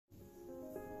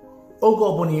oge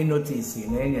ọbụla ị notice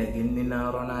na enye gị nri na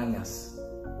nrọ n'anyasị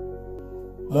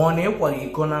ma ọ na ịkwara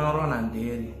iko na nrọ na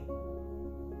nderi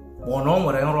ma ọ na o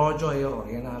nwere nrọ ọjọọ ị rọrọ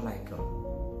ị na-alaikịrị,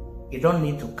 you don't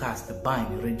need to cast,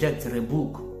 bind, reject,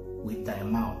 rebuke with thy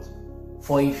mouth,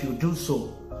 for if you do so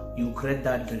you create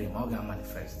that dream ọ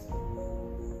ga-manifest.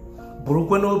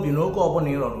 Burukwe n'obi na oge ọbụla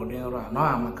ị rọrọ ụdị nrọ a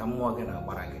nọ maka mmụọ gị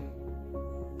na-agbara gị,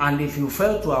 and if you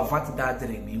fail to avert that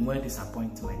dream you nwee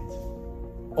disappointment,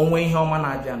 onwe ihe ọma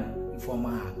na-abịa ife ọma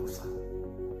ha akụsa.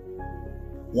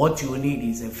 What you need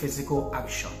is a physical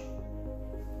action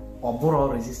or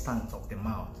borough resistance of the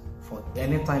mouth. For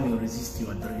any time you resist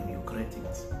your dream, you create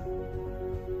it.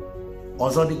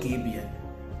 Also the KBN.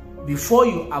 Before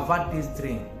you avert this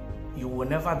dream, you will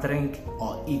never drink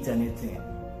or eat anything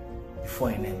before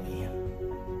an year.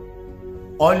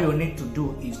 All you need to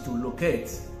do is to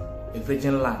locate a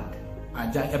virgin land.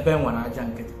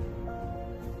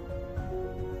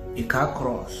 A car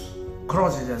cross.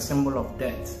 Cross is a symbol of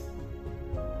death.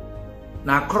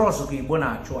 Na cross ka Igbo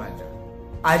na-achụ aja.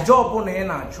 Aja ọbụla ị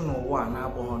na-achụ n'ụwa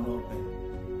na-abụghị n'obe.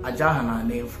 Aja ha na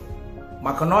n'efu.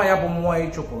 Maka na ya bụ mmụọ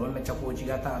ị chụpụrụ emechakwa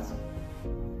ojigata azụ.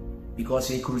 Because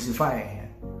he crucify ya.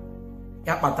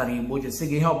 Ya kpatara Igbo ji sị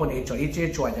gị ihe ọbụla ị chọrọ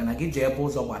ịchụ aja na gị jee ebe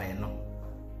ụzọ gbara ịnọ.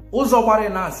 Ụzọ gbara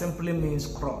ịnọ simply means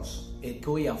cross.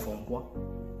 Eko ya fọnkwọ.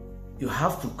 You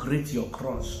have to create your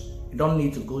cross. You don't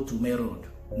need to go to main road.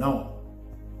 No.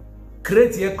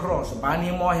 Create a cross. Ba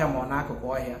n'ime ọhịa ma ọ n'akụkụ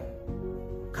ọhịa.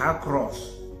 Ka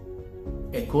cross.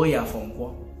 Eko ya fọnkwọ.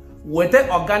 Wete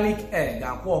organic air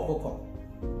ga-akwụ ọkụkọ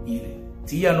ire.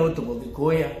 Tinye ya n'otobo gị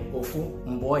koo ya ofu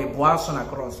mbọ ịbụ asụ na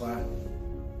cross ahụ.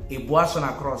 Ịbụ asụ na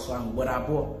cross ahụ ugboro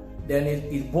abụọ. Then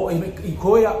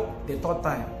ikoo ya the third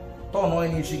time. Turn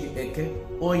onye n'isi gị eke,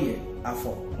 oye, afọ,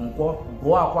 nkwọ,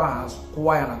 bụọ akwa ha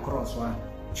kụwa ya na cross ahụ.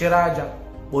 Chịrị aja,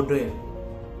 kpodo ya.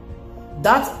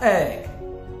 That egg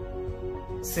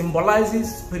symbolizes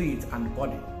spirit and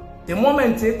body. The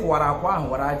moment ị kụwara akwa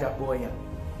ahụ were aja kpoo ya,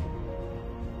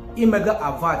 imega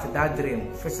avert that dream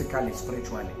physically,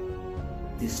 spiritually.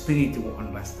 The spirit will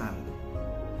understand.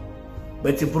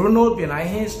 But Bruno be na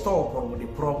ihe stop with the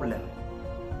problem.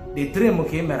 The dream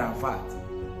came avert.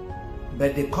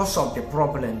 But the cause of the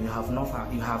problem you have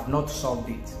not solved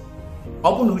it.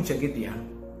 Ọ na uche gị dị ya,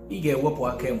 ị ga-ewepụ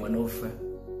aka enwe n'ofe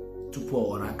tupu ọ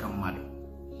wara aka mmadụ.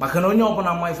 Maka na onye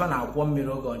ọbụla ma ife na-akwọ mmiri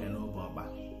oge ọ dị n'obe ọba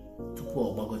tupu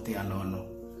ọ gbagote ya n'ọnụ.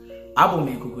 Abụ m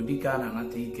Ikuku Dike a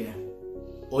na-anata ike,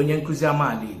 onye nkuzi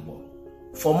amaala Igbo.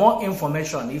 For more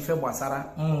information ife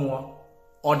gbasara mmụọ,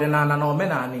 ọdịnala na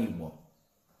omenala Igbo,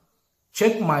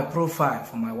 check my profile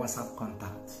for my WhatsApp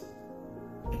contact.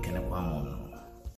 Ekenekwa m ọnụ.